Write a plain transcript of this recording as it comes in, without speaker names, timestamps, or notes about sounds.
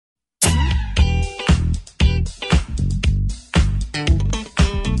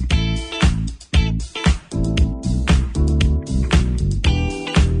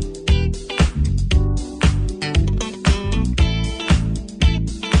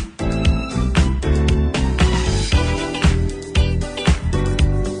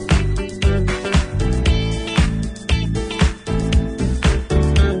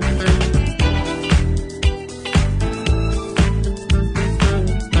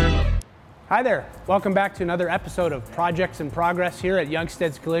Hi there, welcome back to another episode of Projects in Progress here at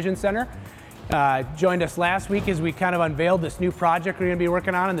Youngstedts Collision Center. Joined us last week as we kind of unveiled this new project we're going to be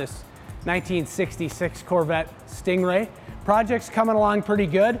working on in this 1966 Corvette Stingray. Project's coming along pretty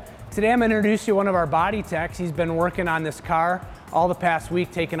good. Today I'm going to introduce you to one of our body techs. He's been working on this car all the past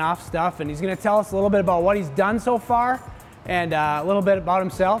week, taking off stuff, and he's going to tell us a little bit about what he's done so far and a little bit about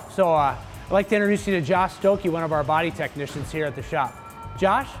himself. So I'd like to introduce you to Josh Stokey, one of our body technicians here at the shop.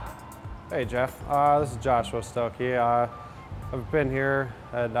 Josh? Hey Jeff, this is Joshua Stokey. I've been here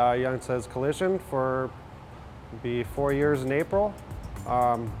at Youngstedts Collision for maybe 4 years in April.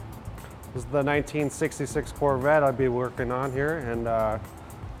 This is the 1966 Corvette I'll be working on here and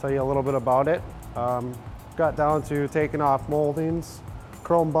tell you a little bit about it. Got down to taking off moldings,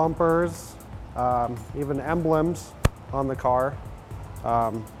 chrome bumpers, even emblems on the car.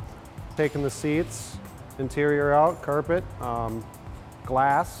 Taking the seats, interior out, carpet,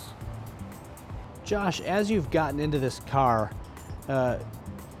 glass. Josh, as you've gotten into this car,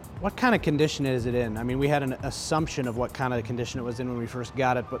 what kind of condition is it in? I mean, we had an assumption of what kind of condition it was in when we first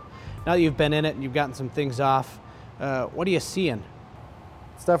got it, but now that you've been in it and you've gotten some things off, what are you seeing?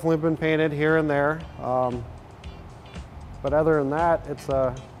 It's definitely been painted here and there, but other than that, it's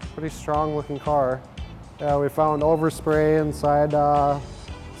a pretty strong looking car. Yeah, we found overspray inside,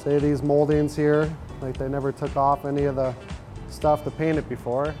 say these moldings here, like they never took off any of the stuff to paint it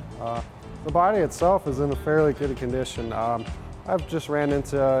before. The body itself is in a fairly good condition. I've just ran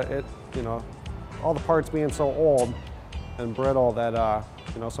into it, you know, all the parts being so old and brittle that,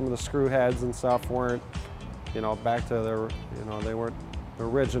 you know, some of the screw heads and stuff weren't, you know, back to their, you know, they weren't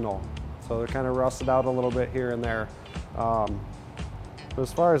original. So they're kind of rusted out a little bit here and there. But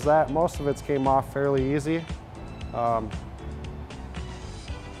as far as that, most of it came off fairly easy. I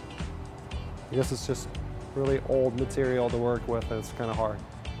guess it's just really old material to work with and it's kind of hard.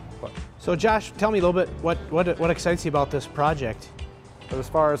 So Josh, tell me a little bit what excites you about this project? But as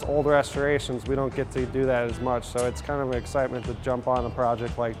far as old restorations, we don't get to do that as much, so it's kind of an excitement to jump on a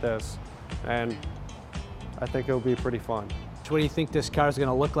project like this, and I think it'll be pretty fun. What do you think this car is going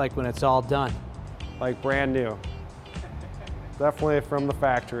to look like when it's all done? Like brand new. Definitely from the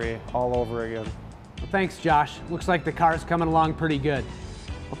factory, all over again. Well, thanks, Josh. Looks like the car's coming along pretty good.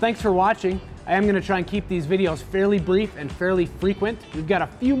 Well, thanks for watching. I am going to try and keep these videos fairly brief and fairly frequent. We've got a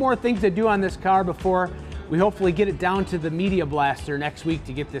few more things to do on this car before we hopefully get it down to the media blaster next week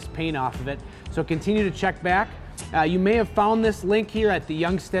to get this paint off of it. So continue to check back. You may have found this link here at the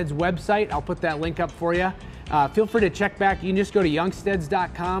Youngstedts website. I'll put that link up for you. Feel free to check back. You can just go to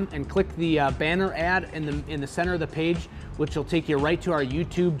youngstedts.com and click the banner ad in the center of the page, which will take you right to our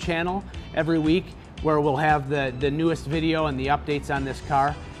YouTube channel every week, where we'll have the newest video and the updates on this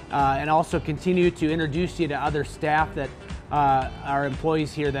car. And also continue to introduce you to other staff that are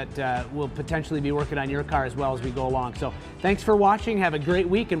employees here that will potentially be working on your car as well as we go along. So thanks for watching. Have a great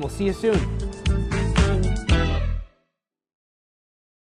week, and we'll see you soon.